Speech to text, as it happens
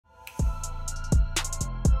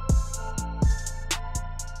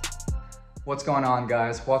What's going on,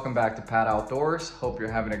 guys? Welcome back to Pat Outdoors. Hope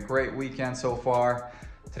you're having a great weekend so far.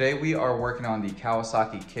 Today we are working on the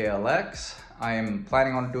Kawasaki KLX. I am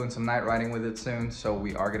planning on doing some night riding with it soon, so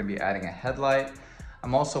we are going to be adding a headlight.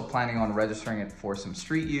 I'm also planning on registering it for some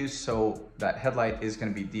street use, so that headlight is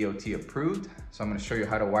going to be DOT approved. So I'm going to show you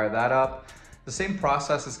how to wire that up. The same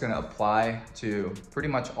process is going to apply to pretty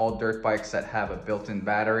much all dirt bikes that have a built-in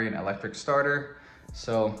battery and electric starter.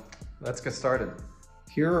 So let's get started.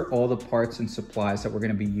 Here are all the parts and supplies that we're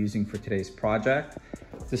going to be using for today's project.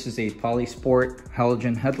 This is a Polisport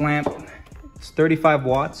Halogen headlamp. It's 35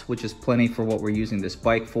 watts, which is plenty for what we're using this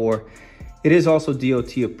bike for. It is also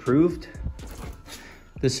DOT approved.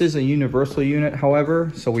 This is a universal unit,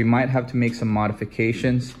 however, so we might have to make some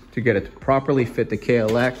modifications to get it to properly fit the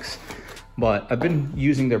KLX. But I've been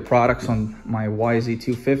using their products on my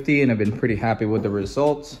YZ250 and I've been pretty happy with the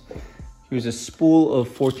results. Here's a spool of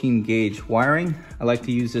 14 gauge wiring. I like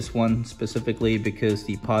to use this one specifically because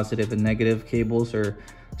the positive and negative cables are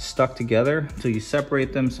stuck together. So you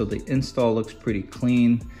separate them so the install looks pretty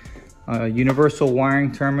clean. Universal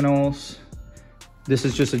wiring terminals. This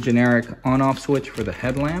is just a generic on-off switch for the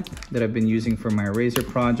headlamp that I've been using for my Razor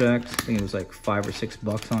projects. I think it was like $5 or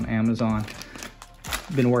 $6 on Amazon.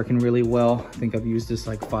 Been working really well. I think I've used this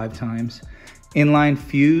like 5 times. Inline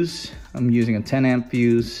fuse, I'm using a 10 amp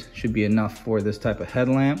fuse, should be enough for this type of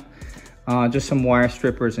headlamp. Just some wire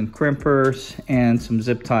strippers and crimpers and some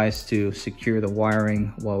zip ties to secure the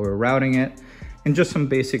wiring while we're routing it. And just some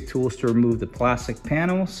basic tools to remove the plastic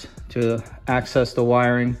panels to access the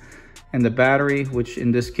wiring and the battery, which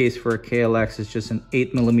in this case for a KLX is just an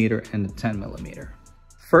 8mm and a 10mm.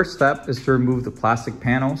 First step is to remove the plastic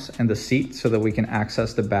panels and the seat so that we can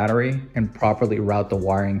access the battery and properly route the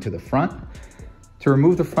wiring to the front. To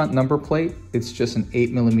remove the front number plate, it's just an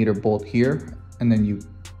 8mm bolt here, and then you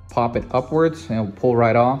pop it upwards and it'll pull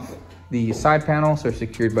right off. The side panels are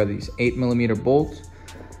secured by these 8mm bolts,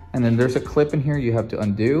 and then there's a clip in here you have to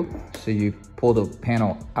undo. So you pull the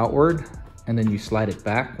panel outward and then you slide it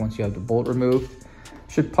back once you have the bolt removed.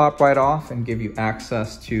 Should pop right off and give you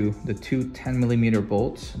access to the two 10mm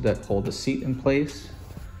bolts that hold the seat in place.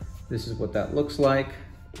 This is what that looks like.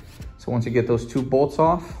 So once you get those 2 bolts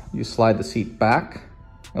off, you slide the seat back.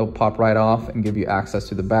 It'll pop right off and give you access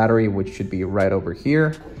to the battery, which should be right over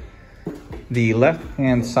here. The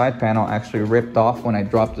left-hand side panel actually ripped off when I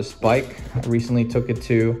dropped this bike. I recently took it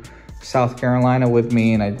to South Carolina with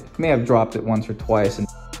me, and I may have dropped it once or twice.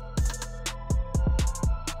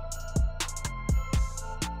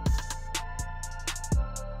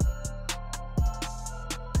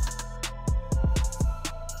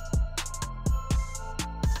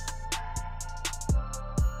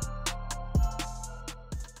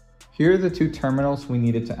 Here are the 2 terminals we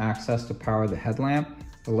needed to access to power the headlamp.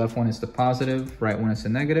 The left one is the positive, right one is the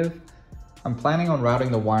negative. I'm planning on routing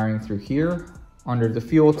the wiring through here, under the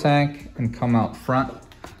fuel tank, and come out front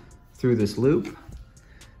through this loop.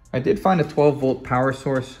 I did find a 12-volt power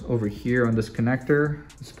source over here on this connector.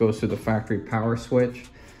 This goes to the factory power switch,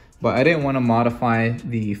 but I didn't want to modify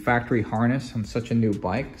the factory harness on such a new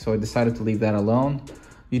bike, so I decided to leave that alone.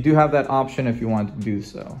 You do have that option if you want to do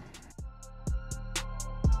so.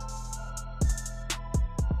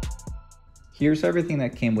 Here's everything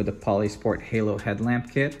that came with the Polisport Halo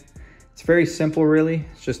headlamp kit. It's very simple really.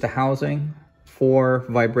 It's just a housing, 4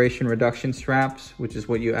 vibration reduction straps, which is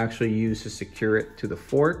what you actually use to secure it to the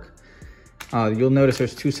fork. You'll notice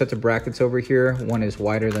there's 2 sets of brackets over here. One is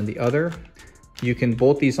wider than the other. You can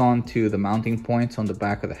bolt these onto the mounting points on the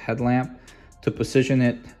back of the headlamp to position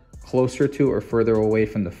it closer to or further away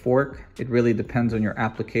from the fork. It really depends on your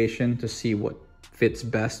application to see what fits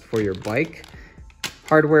best for your bike.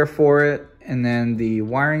 Hardware for it, and then the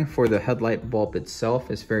wiring for the headlight bulb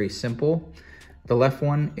itself is very simple. The left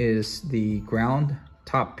one is the ground,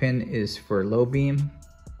 top pin is for low beam,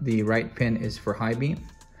 the right pin is for high beam.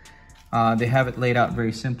 They have it laid out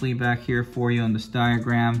very simply back here for you on this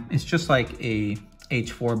diagram. It's just like a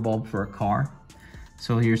H4 bulb for a car.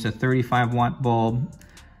 So here's a 35 watt bulb.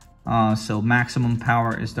 So maximum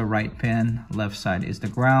power is the right pin, left side is the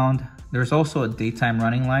ground. There's also a daytime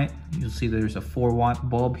running light. You'll see there's a 4 watt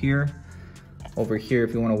bulb here. Over here,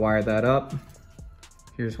 if you want to wire that up,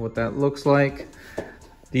 here's what that looks like.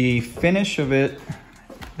 The finish of it,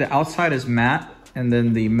 the outside is matte, and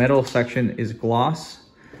then the metal section is gloss.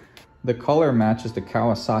 The color matches the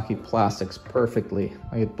Kawasaki plastics perfectly.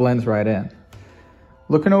 Like, it blends right in.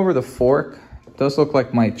 Looking over the fork, it does look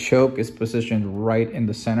like my choke is positioned right in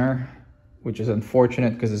the center, which is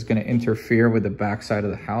unfortunate because it's going to interfere with the back side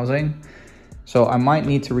of the housing. So I might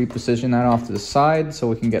need to reposition that off to the side so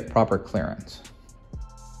we can get proper clearance.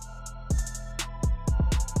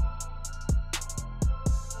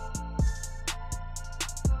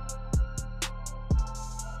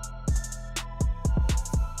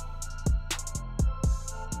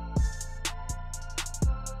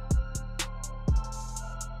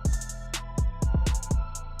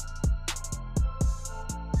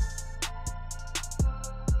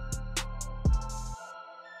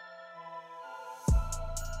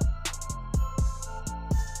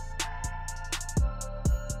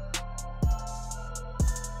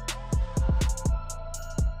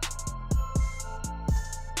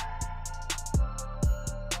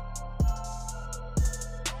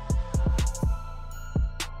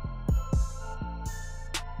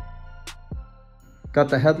 Got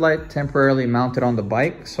the headlight temporarily mounted on the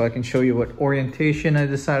bike so I can show you what orientation I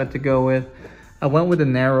decided to go with. I went with the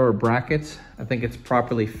narrower brackets. I think it's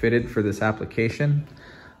properly fitted for this application.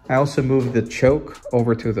 I also moved the choke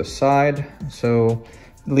over to the side, so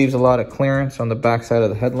it leaves a lot of clearance on the back side of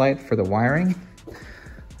the headlight for the wiring.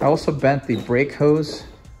 I also bent the brake hose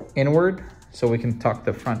inward so we can tuck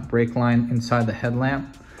the front brake line inside the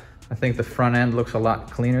headlamp. I think the front end looks a lot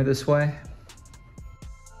cleaner this way.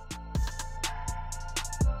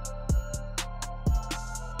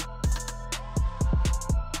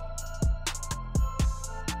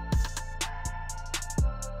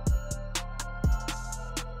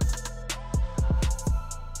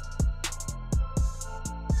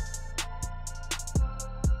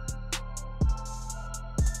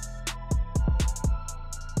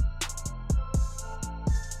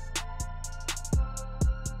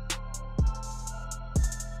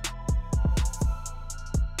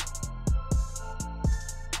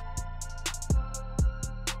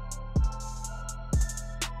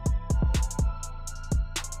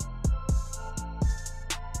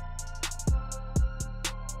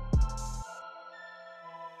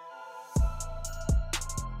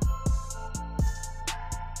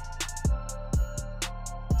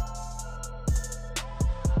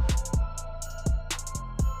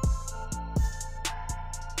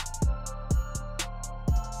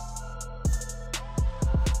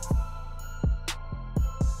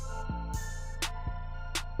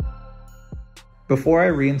 Before I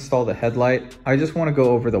reinstall the headlight, I just want to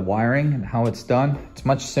go over the wiring and how it's done. It's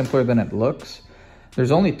much simpler than it looks.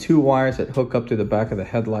 There's only two wires that hook up to the back of the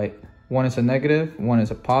headlight. One is a negative, one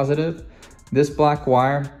is a positive. This black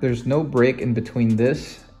wire, there's no break in between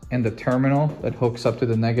this and the terminal that hooks up to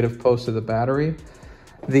the negative post of the battery.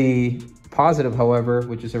 The positive, however,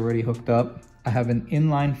 which is already hooked up, I have an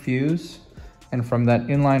inline fuse, and from that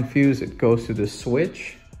inline fuse, it goes to this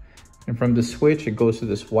switch, and from the switch, it goes to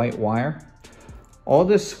this white wire. All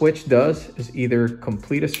this switch does is either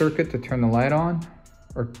complete a circuit to turn the light on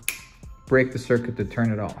or break the circuit to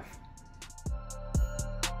turn it off.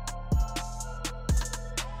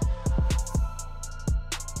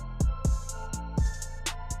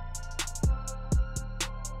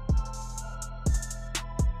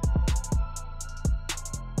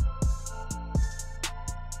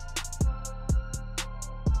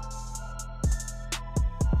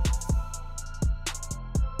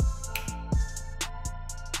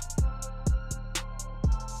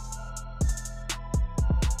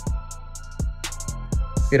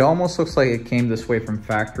 It almost looks like it came this way from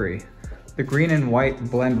factory. The green and white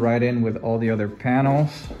blend right in with all the other panels.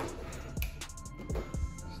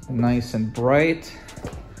 Nice and bright.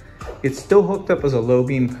 It's still hooked up as a low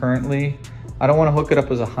beam currently. I don't want to hook it up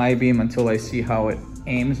as a high beam until I see how it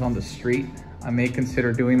aims on the street. I may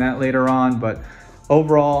consider doing that later on, but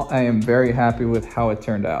overall, I am very happy with how it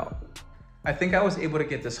turned out. I think I was able to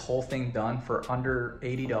get this whole thing done for under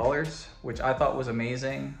 $80, which I thought was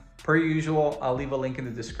amazing. Per usual, I'll leave a link in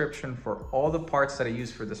the description for all the parts that I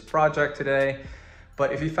used for this project today.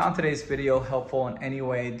 But if you found today's video helpful in any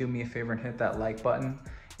way, do me a favor and hit that like button.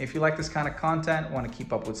 If you like this kind of content, want to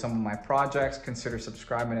keep up with some of my projects, consider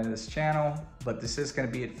subscribing to this channel. But this is going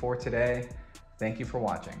to be it for today. Thank you for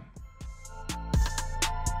watching.